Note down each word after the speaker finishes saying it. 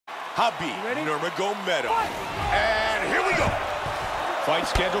Khabib Nurmagomedov. And here we go. Fight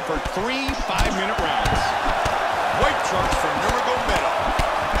scheduled for 3 5-minute rounds. White trunks from Nurmagomedov.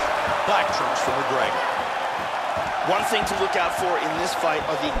 Black trunks from McGregor. One thing to look out for in this fight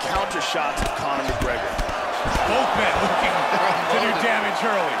are the counter shots of Conor McGregor. Both men looking to do damage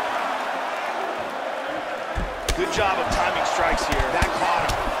early. Good job of timing strikes here. That caught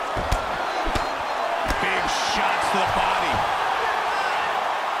him. Big shots to the body.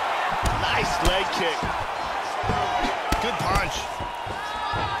 Nice leg kick. Good punch.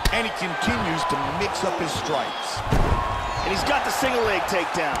 And he continues to mix up his strikes. And he's got the single leg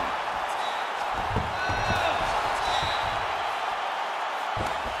takedown.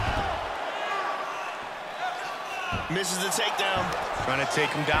 Misses the takedown. Trying to take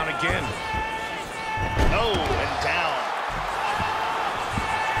him down again. Oh, and down.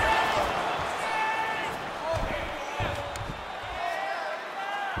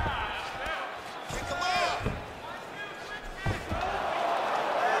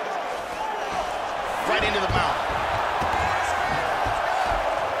 Right into the mouth.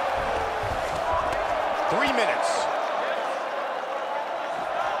 3 minutes.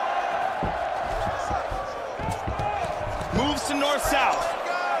 Moves to north-south.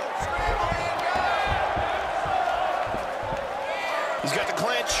 He's got the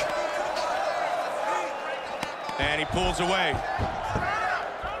clinch. And he pulls away.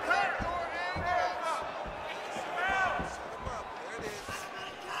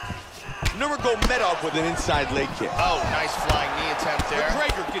 Nurmagomedov with an inside leg kick. Oh, nice flying knee attempt there.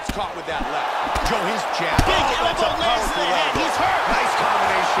 McGregor gets caught with that left. Joe, his jab. Big That's a elbow lands to powerful the head. elbow. He's hurt. Nice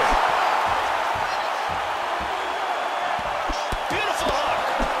combination. Beautiful hook.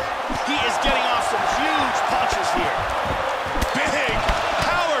 He is getting off some huge punches here. Big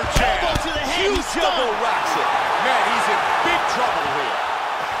power jab. Elbow to the head. Huge He's elbow stunned. rocks it. Man, he's in big trouble here.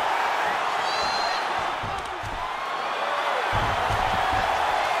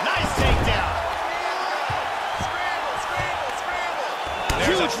 Nice takedown.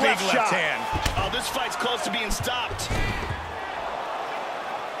 There's a Huge big left left shot. hand. Oh, this fight's close to being stopped. Let's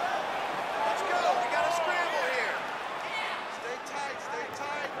go. We got a scramble here. Stay tight. Stay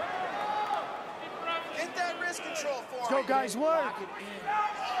tight. Get that wrist control for me. Let's go, guys. Work. All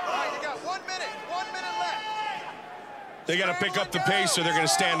right, you got 1 minute. 1 minute left. They got to pick up the pace or they're going to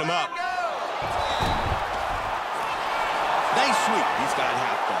stand him up. Nice sweep. He's got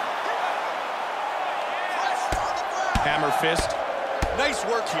half guard. Hammer fist. Nice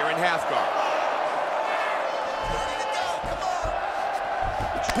work here in half guard.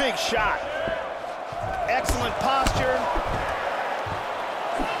 Big shot. Excellent posture.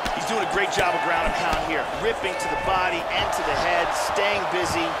 He's doing a great job of ground and pound here. Ripping to the body and to the head, staying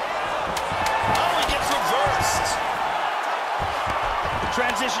busy. Oh, he gets reversed.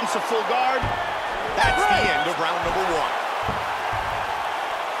 Transitions to full guard. That's the end of round number 1.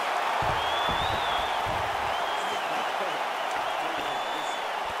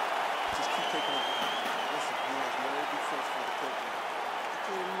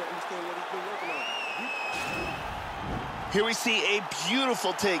 Here we see a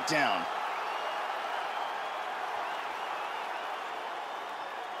beautiful takedown.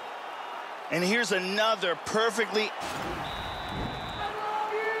 And here's another perfectly...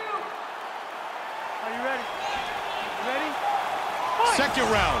 Are you ready? Ready?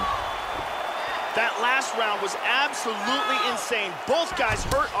 Second round. That last round was absolutely insane. Both guys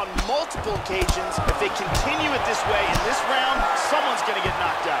hurt on multiple occasions. If they continue it this way in this round, someone's gonna get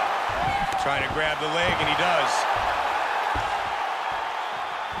knocked out. Trying to grab the leg, and he does.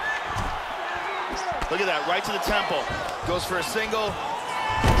 Look at that, right to the temple. Goes for a single.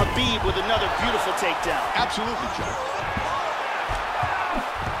 Khabib with another beautiful takedown. Absolutely, Joe.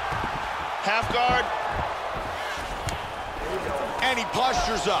 Half guard. And he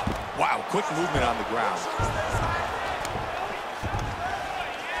postures up. Wow, quick movement on the ground.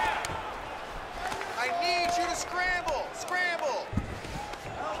 I need you to scramble. Scramble.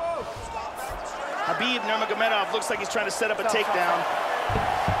 Khabib Nurmagomedov looks like he's trying to set up a takedown.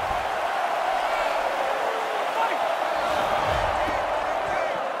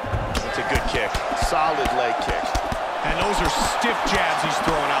 It's a good kick. Solid leg kick. And those are stiff jabs he's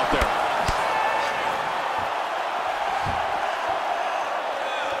throwing out there.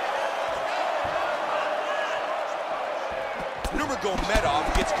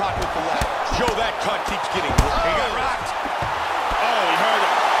 Nurmagomedov gets caught with the left. Joe, that cut keeps getting worked. He got rocked. Oh, he heard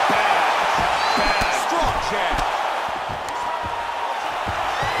it. Bad. Bad. Strong jab.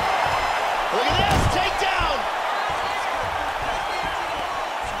 Look at this. Takedown.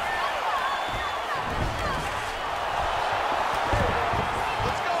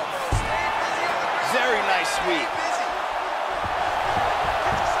 Let's go. sweep.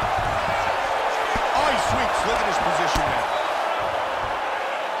 Oh, he sweeps. Look at his position now.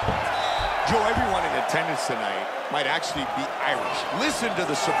 Joe, everyone in attendance tonight might actually be Irish. Listen to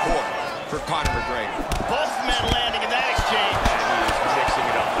the support for Conor McGregor. Both men landing in that exchange. And he is mixing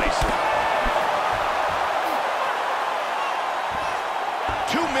it up nicely.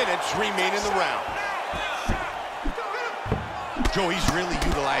 2 minutes remain in the round. Joe, he's really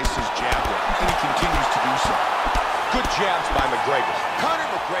utilized his jab well, and he continues to do so. Good jabs by McGregor. Conor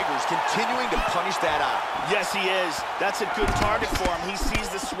McGregor is continuing to punish that eye. Yes, he is. That's a good target for him. He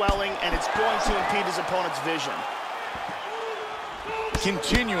sees the swelling, and it's going to impede his opponent's vision.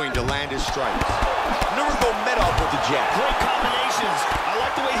 Continuing to land his strikes. Nurmagomedov with the jab. Great combinations. I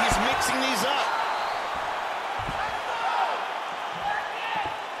like the way he's mixing these up.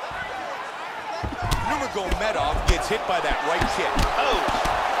 Nurmagomedov gets hit by that right kick. Oh,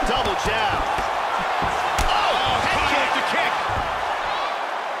 double jab. Oh, Kick to kick.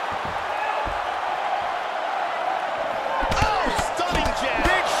 oh, stunning jab.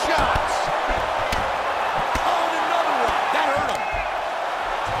 Big shots. Oh, and another one. That hurt him.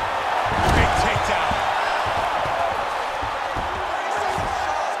 Big takedown.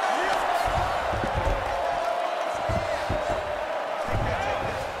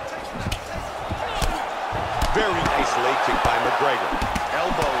 Very nice leg kick by McGregor.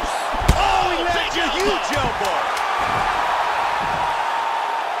 Elbows. Oh, he lands a huge elbow.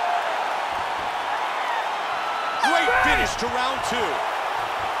 Great finish to round 2.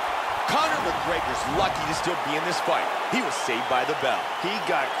 Conor McGregor's lucky to still be in this fight. He was saved by the bell. He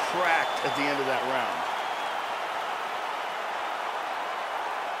got cracked at the end of that round.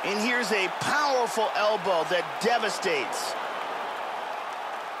 And here's a powerful elbow that devastates.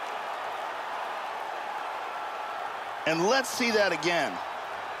 And let's see that again.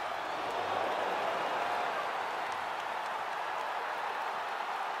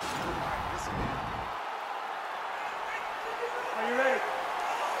 Are you ready?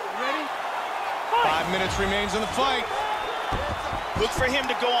 You ready? 5 minutes remains in the fight. Look for him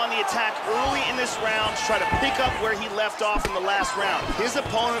to go on the attack early in this round to try to pick up where he left off in the last round. His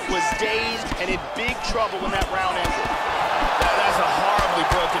opponent was dazed and in big trouble when that round ended. That's a horribly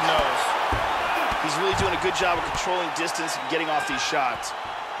broken nose. He's really doing a good job of controlling distance and getting off these shots.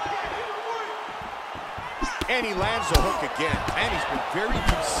 And he lands a hook again. And he's been very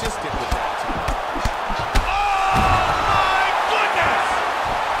consistent with that too. Oh, my goodness!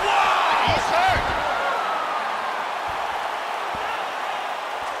 Wow! He's hurt.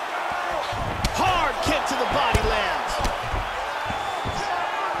 Hard kick to the body.